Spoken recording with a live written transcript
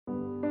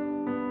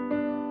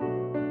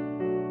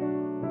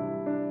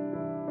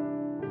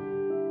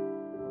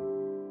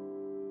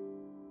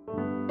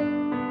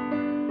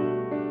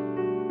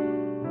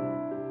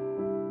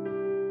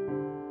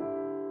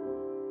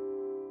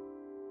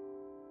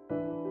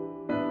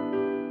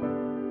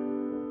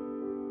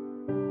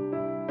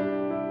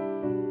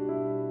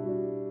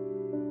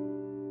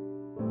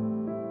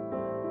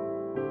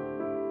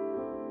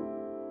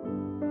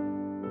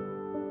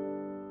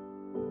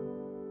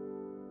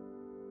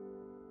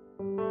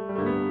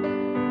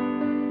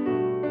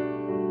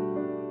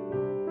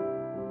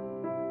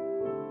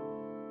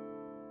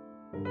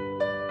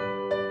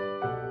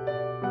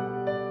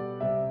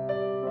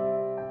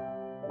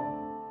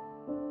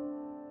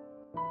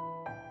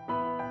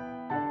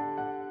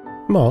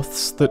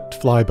Moths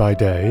that fly by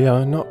day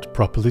are not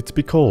properly to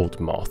be called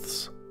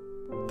moths.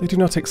 They do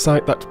not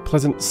excite that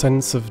pleasant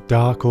sense of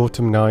dark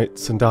autumn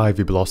nights and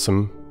ivy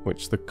blossom,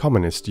 which the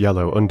commonest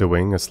yellow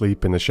underwing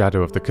asleep in the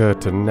shadow of the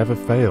curtain never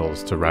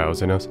fails to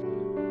rouse in us.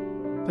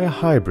 They are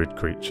hybrid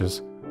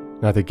creatures,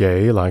 neither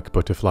gay like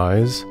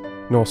butterflies,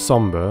 nor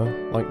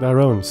sombre like their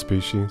own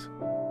species.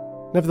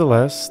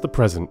 Nevertheless, the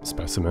present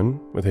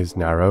specimen, with his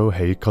narrow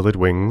hay-coloured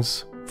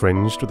wings,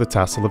 fringed with a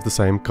tassel of the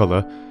same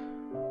colour,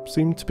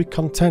 seemed to be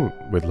content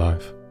with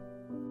life.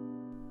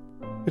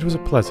 It was a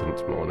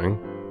pleasant morning,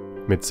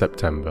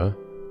 mid-September,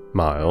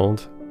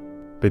 mild,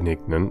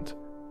 benignant,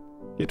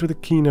 yet with a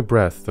keener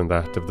breath than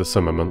that of the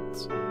summer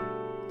months.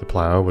 The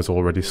plough was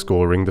already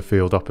scoring the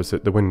field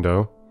opposite the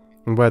window,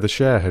 and where the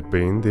share had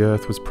been, the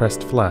earth was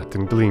pressed flat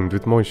and gleamed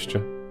with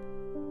moisture.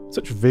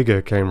 Such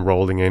vigour came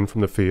rolling in from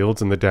the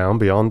fields and the down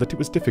beyond that it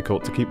was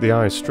difficult to keep the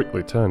eyes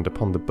strictly turned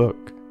upon the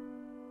book.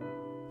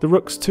 The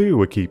rooks too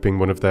were keeping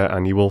one of their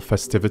annual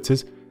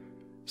festivities,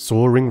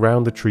 soaring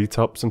round the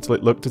treetops until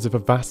it looked as if a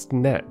vast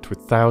net with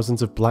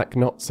thousands of black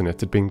knots in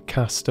it had been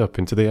cast up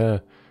into the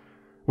air,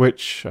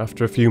 which,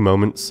 after a few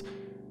moments,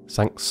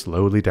 sank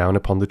slowly down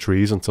upon the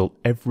trees until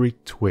every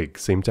twig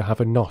seemed to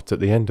have a knot at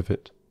the end of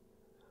it.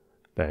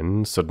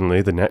 Then,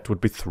 suddenly, the net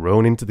would be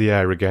thrown into the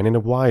air again in a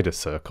wider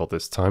circle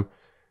this time,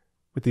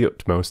 with the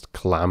utmost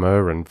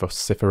clamour and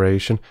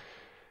vociferation,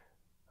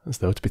 as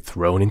though to be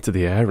thrown into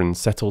the air and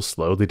settle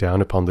slowly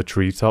down upon the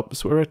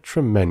treetops were a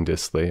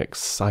tremendously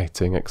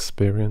exciting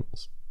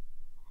experience.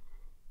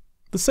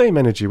 The same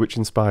energy which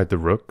inspired the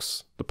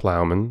rooks, the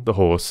ploughmen, the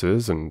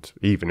horses, and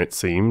even, it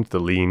seemed, the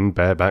lean,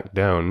 barebacked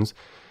downs,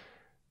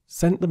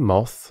 sent the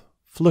moth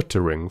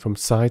fluttering from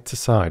side to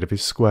side of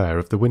his square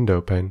of the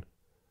window-pane.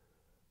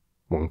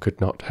 One could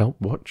not help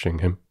watching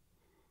him.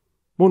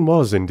 One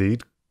was,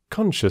 indeed,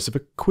 conscious of a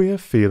queer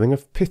feeling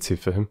of pity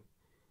for him.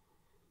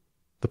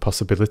 The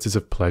possibilities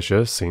of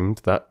pleasure seemed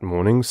that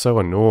morning so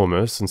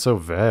enormous and so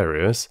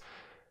various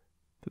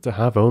that to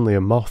have only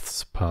a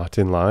moth's part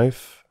in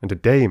life, and a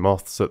day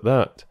moth's at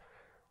that,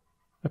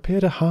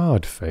 appeared a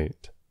hard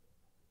fate,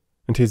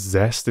 and his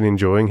zest in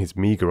enjoying his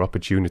meagre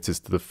opportunities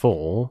to the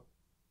full,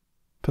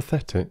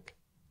 pathetic.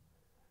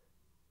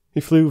 He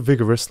flew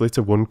vigorously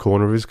to one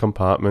corner of his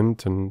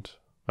compartment, and,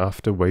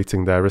 after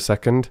waiting there a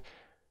second,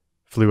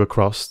 flew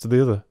across to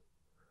the other.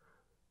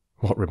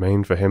 What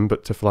remained for him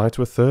but to fly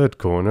to a third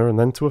corner and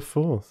then to a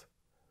fourth?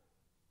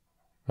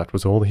 That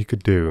was all he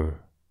could do,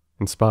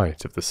 in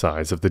spite of the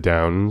size of the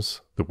downs,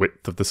 the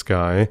width of the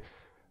sky,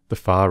 the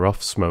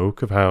far-off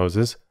smoke of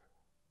houses,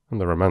 and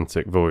the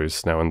romantic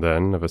voice now and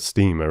then of a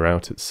steamer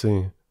out at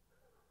sea.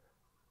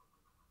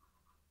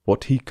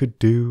 What he could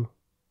do,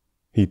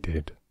 he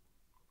did.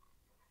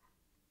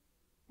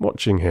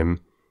 Watching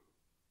him,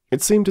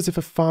 it seemed as if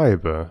a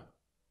fibre,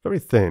 very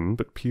thin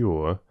but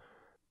pure,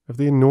 of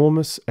the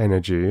enormous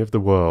energy of the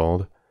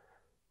world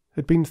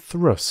had been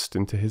thrust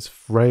into his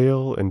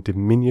frail and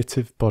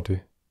diminutive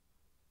body.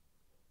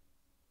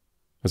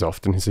 As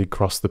often as he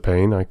crossed the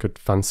pane, I could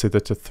fancy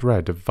that a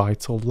thread of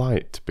vital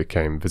light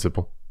became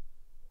visible.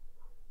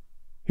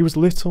 He was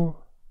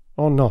little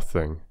or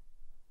nothing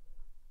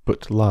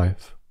but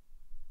life.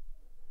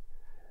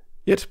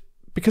 Yet,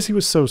 because he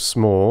was so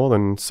small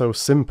and so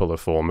simple a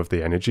form of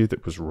the energy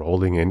that was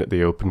rolling in at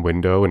the open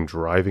window and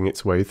driving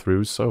its way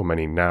through so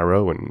many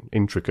narrow and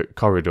intricate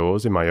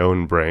corridors in my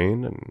own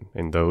brain and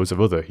in those of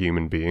other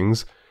human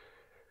beings,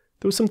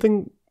 there was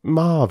something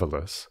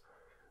marvellous,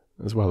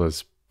 as well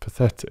as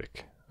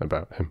pathetic,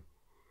 about him.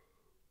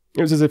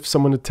 It was as if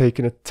someone had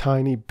taken a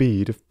tiny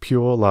bead of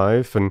pure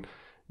life and,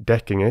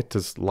 decking it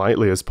as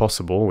lightly as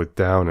possible with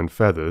down and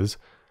feathers,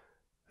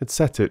 had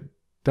set it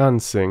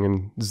dancing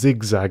and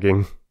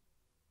zigzagging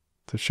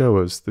to show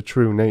us the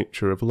true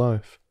nature of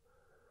life.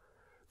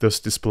 Thus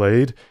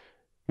displayed,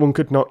 one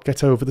could not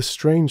get over the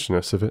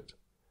strangeness of it.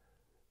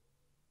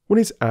 One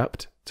is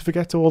apt to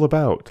forget all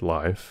about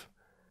life,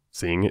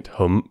 seeing it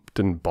humped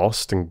and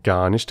bossed and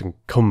garnished and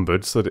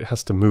cumbered so that it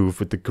has to move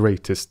with the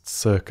greatest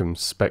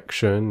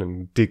circumspection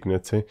and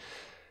dignity.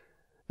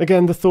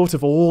 Again, the thought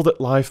of all that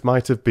life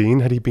might have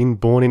been had he been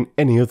born in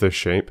any other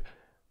shape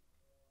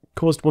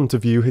caused one to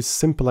view his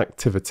simple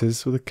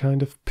activities with a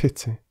kind of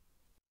pity.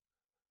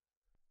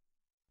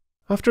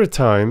 After a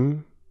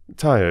time,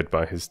 tired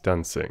by his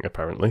dancing,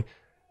 apparently,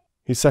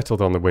 he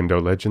settled on the window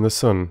ledge in the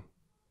sun,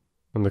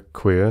 and the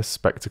queer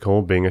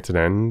spectacle being at an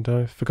end,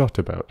 I forgot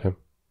about him.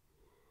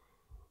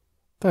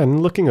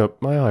 Then, looking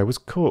up, my eye was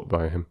caught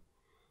by him.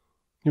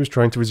 He was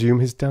trying to resume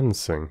his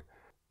dancing,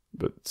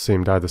 but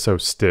seemed either so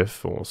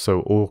stiff or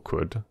so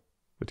awkward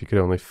that he could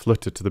only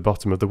flutter to the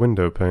bottom of the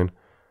window-pane,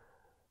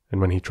 and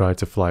when he tried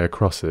to fly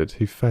across it,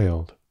 he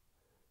failed.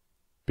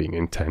 Being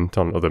intent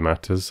on other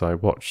matters, I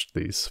watched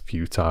these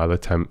futile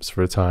attempts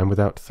for a time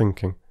without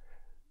thinking,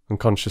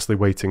 unconsciously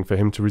waiting for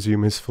him to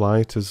resume his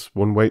flight as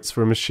one waits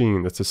for a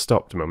machine that has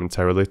stopped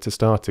momentarily to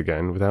start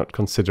again without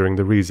considering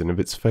the reason of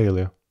its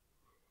failure.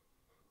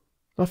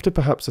 After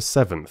perhaps a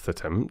seventh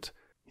attempt,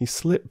 he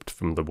slipped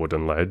from the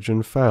wooden ledge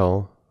and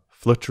fell,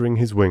 fluttering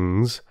his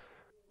wings,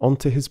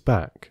 onto his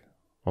back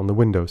on the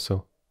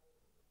windowsill.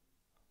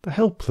 The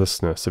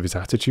helplessness of his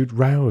attitude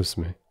roused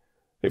me.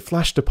 It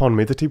flashed upon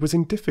me that he was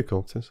in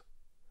difficulties.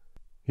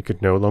 He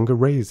could no longer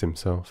raise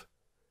himself.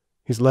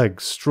 His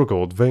legs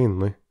struggled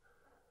vainly.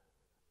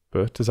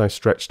 But as I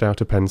stretched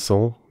out a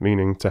pencil,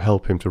 meaning to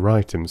help him to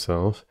right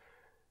himself,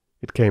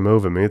 it came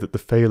over me that the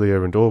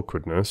failure and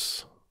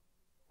awkwardness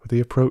were the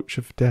approach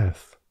of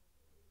death.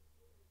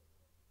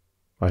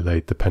 I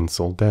laid the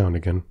pencil down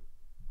again.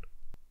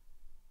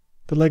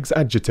 The legs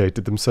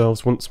agitated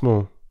themselves once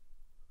more.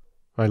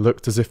 I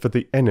looked as if for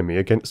the enemy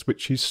against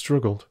which he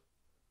struggled.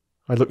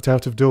 I looked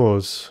out of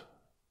doors.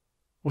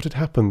 What had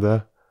happened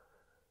there?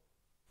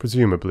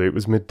 Presumably it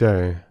was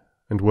midday,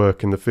 and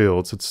work in the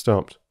fields had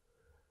stopped.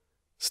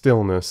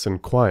 Stillness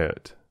and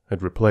quiet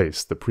had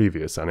replaced the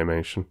previous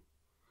animation.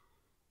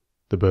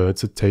 The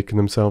birds had taken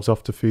themselves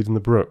off to feed in the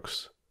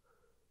brooks.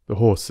 The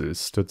horses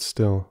stood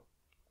still.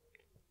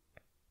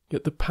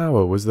 Yet the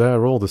power was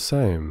there all the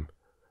same,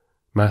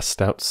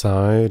 massed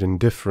outside,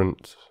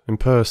 indifferent,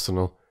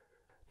 impersonal,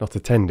 not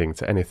attending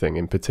to anything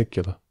in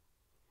particular.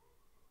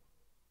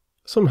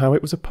 Somehow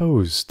it was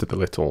opposed to the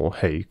little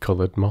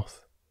hay-coloured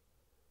moth.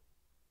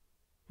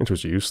 It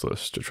was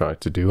useless to try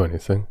to do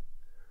anything.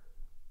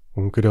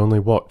 One could only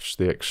watch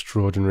the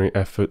extraordinary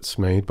efforts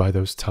made by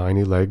those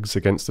tiny legs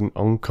against an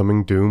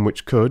oncoming doom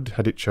which could,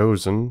 had it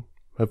chosen,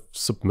 have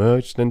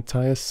submerged an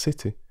entire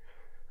city.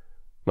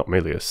 Not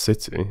merely a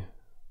city,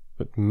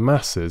 but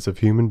masses of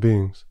human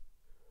beings.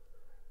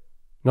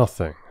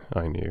 Nothing,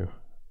 I knew,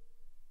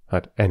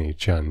 had any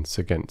chance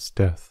against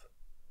death.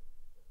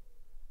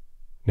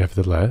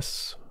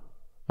 Nevertheless,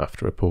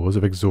 after a pause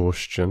of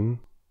exhaustion,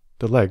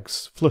 the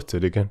legs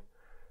fluttered again.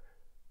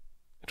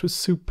 It was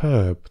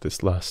superb,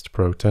 this last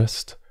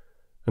protest,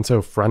 and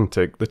so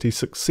frantic that he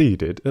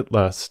succeeded at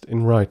last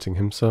in righting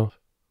himself.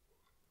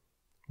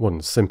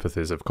 One's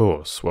sympathies, of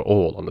course, were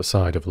all on the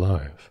side of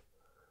life.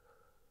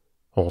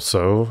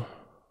 Also,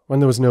 when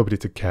there was nobody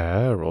to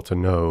care or to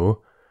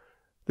know,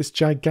 this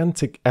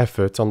gigantic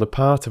effort on the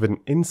part of an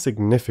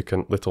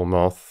insignificant little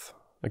moth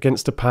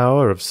against a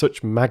power of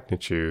such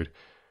magnitude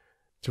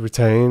to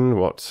retain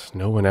what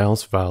no one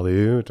else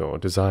valued or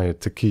desired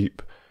to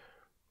keep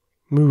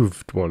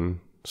moved one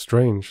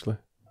strangely.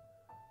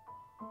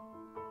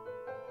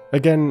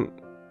 Again,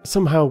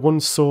 somehow one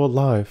saw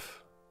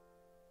life,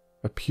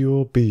 a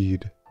pure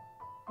bead.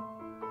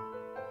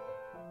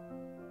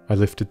 I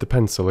lifted the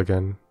pencil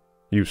again,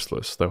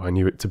 useless though I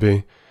knew it to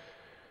be,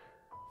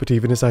 but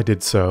even as I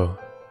did so,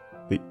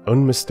 the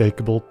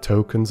unmistakable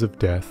tokens of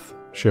death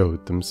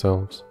showed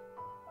themselves.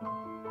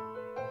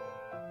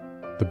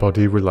 The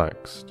body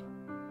relaxed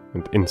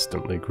and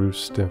instantly grew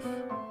stiff.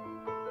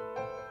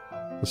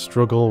 The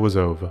struggle was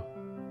over.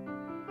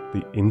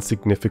 The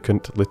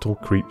insignificant little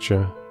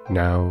creature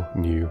now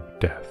knew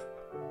death.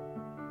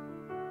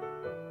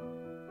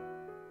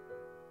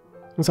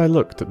 As I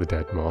looked at the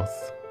dead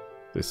moth,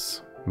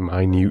 this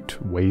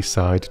minute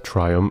wayside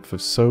triumph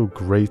of so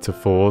great a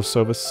force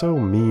over so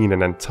mean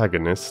an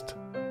antagonist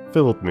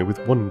filled me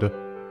with wonder.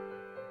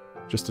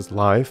 Just as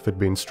life had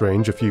been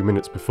strange a few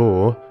minutes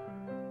before,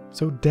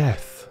 so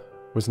death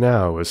was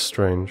now as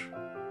strange.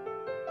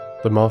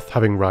 The moth,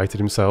 having righted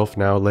himself,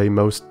 now lay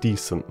most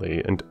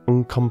decently and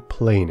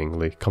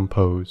uncomplainingly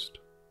composed.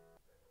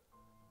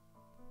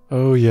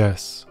 "Oh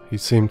yes," he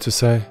seemed to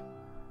say,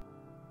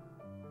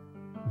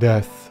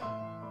 "death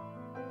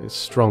is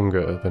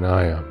stronger than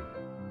I am."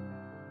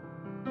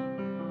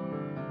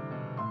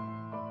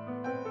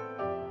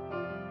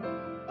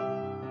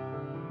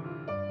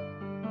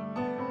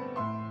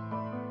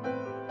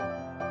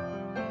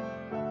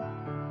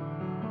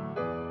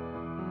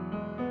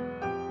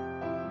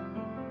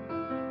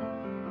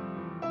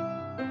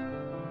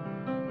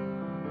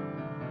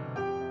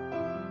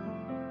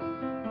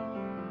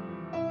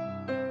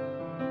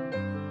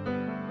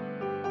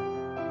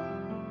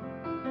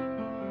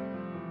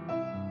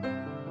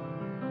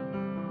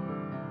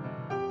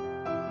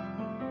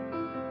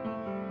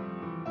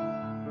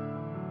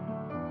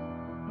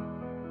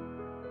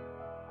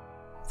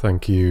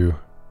 Thank you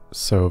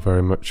so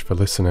very much for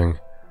listening.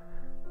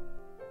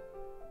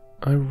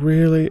 I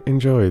really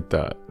enjoyed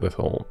that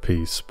little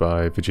piece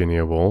by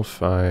Virginia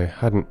Woolf. I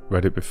hadn't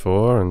read it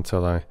before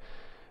until I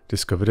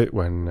discovered it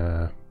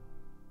when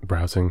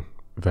browsing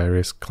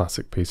various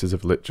classic pieces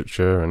of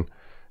literature and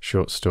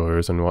short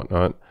stories and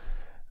whatnot.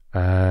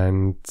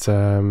 And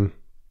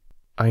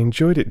I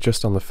enjoyed it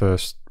just on the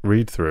first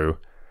read-through,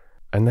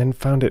 and then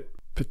found it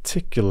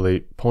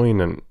particularly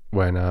poignant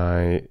when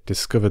I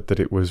discovered that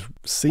it was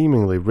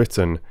seemingly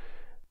written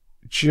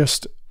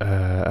just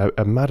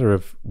a matter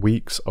of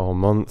weeks or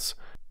months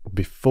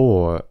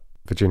before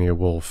Virginia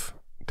Woolf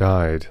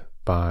died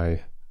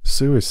by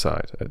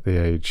suicide at the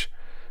age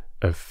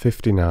of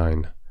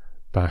 59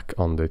 back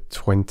on the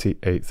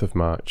 28th of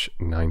March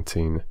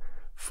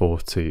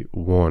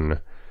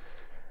 1941.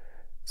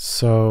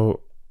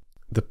 So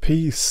the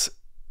piece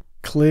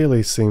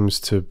clearly seems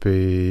to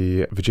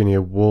be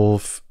Virginia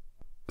Woolf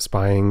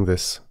spying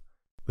this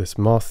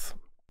moth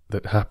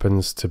that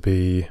happens to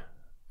be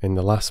in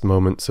the last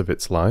moments of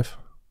its life,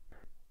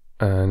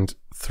 And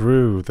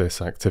through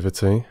this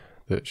activity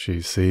that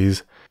she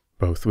sees,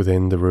 both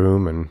within the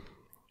room and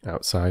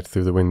outside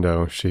through the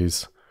window,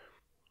 she's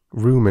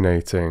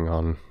ruminating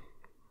on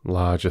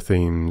larger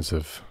themes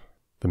of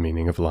the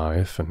meaning of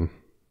life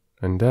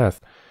and death.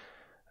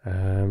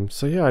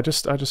 So yeah, I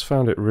just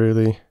found it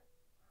really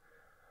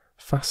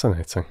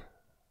fascinating.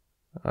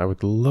 I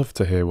would love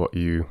to hear what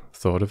you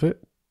thought of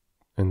it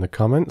in the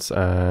comments,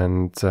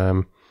 and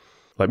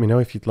let me know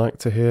if you'd like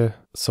to hear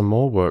some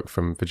more work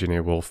from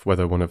Virginia Woolf,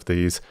 whether one of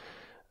these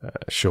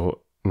short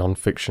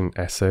non-fiction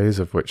essays,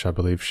 of which I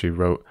believe she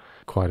wrote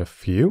quite a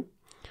few,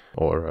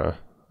 or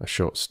a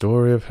short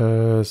story of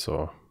hers,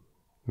 or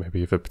maybe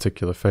you have a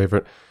particular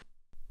favourite.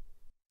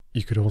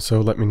 You could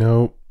also let me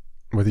know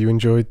whether you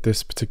enjoyed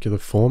this particular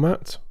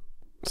format,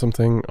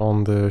 something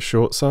on the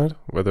short side,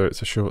 whether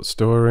it's a short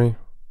story,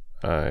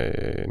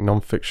 a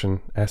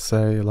non-fiction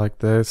essay like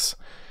this.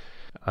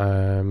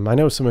 I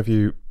know some of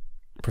you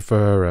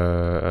prefer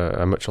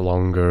a much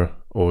longer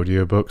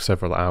audiobook,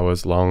 several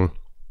hours long,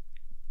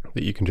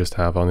 that you can just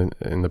have on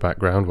in the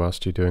background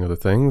whilst you're doing other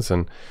things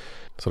and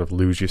sort of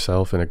lose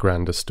yourself in a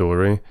grander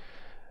story.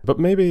 But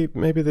maybe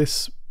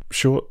this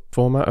short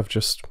format of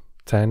just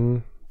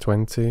 10,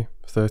 20,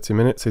 30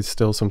 minutes is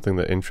still something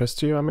that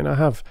interests you. I mean, I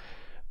have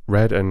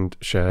read and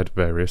shared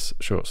various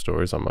short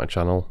stories on my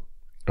channel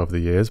over the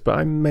years, but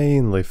I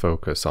mainly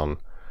focus on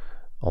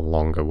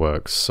longer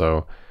works,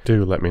 so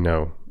do let me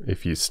know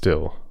if you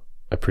still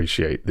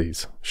appreciate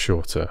these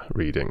shorter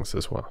readings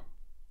as well.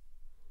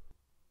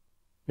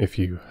 If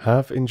you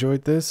have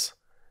enjoyed this,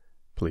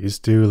 please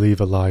do leave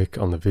a like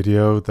on the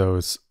video.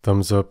 Those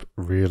thumbs up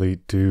really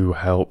do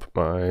help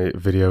my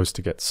videos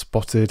to get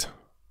spotted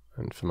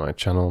and for my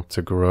channel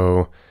to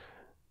grow.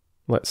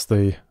 Lets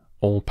the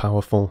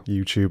all-powerful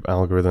YouTube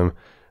algorithm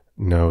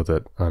know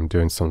that I'm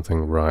doing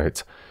something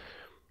right.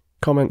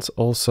 Comments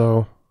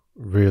also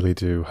really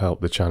do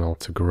help the channel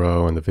to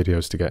grow and the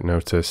videos to get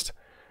noticed.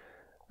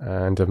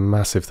 And a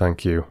massive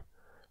thank you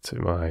to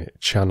my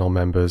channel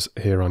members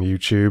here on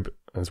YouTube,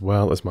 as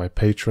well as my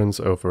patrons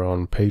over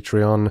on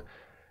Patreon.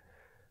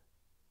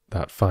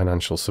 That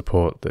financial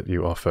support that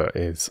you offer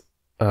is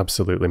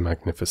absolutely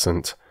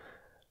magnificent.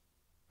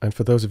 And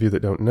for those of you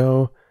that don't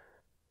know,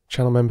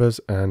 channel members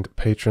and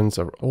patrons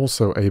are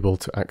also able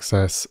to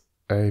access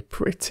a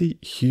pretty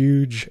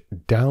huge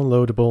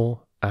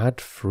downloadable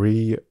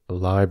ad-free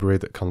library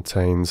that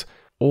contains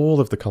all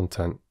of the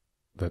content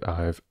that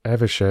I've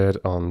ever shared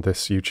on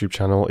this YouTube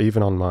channel,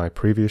 even on my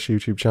previous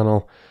YouTube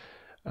channel,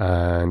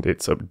 and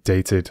it's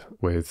updated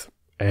with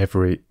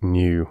every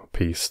new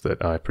piece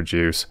that I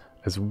produce,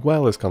 as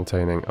well as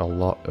containing a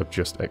lot of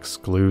just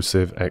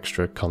exclusive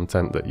extra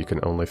content that you can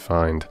only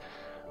find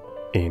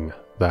in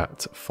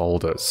that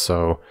folder.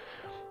 So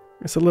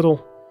it's a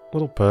little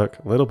perk,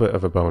 a little bit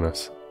of a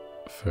bonus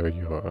for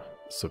your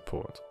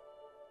support.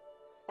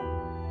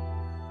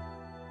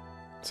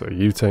 So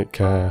you take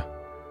care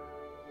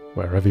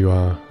wherever you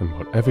are and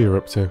whatever you're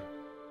up to.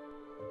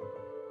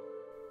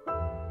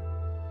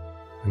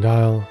 And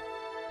I'll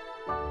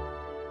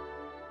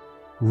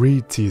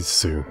read to you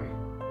soon.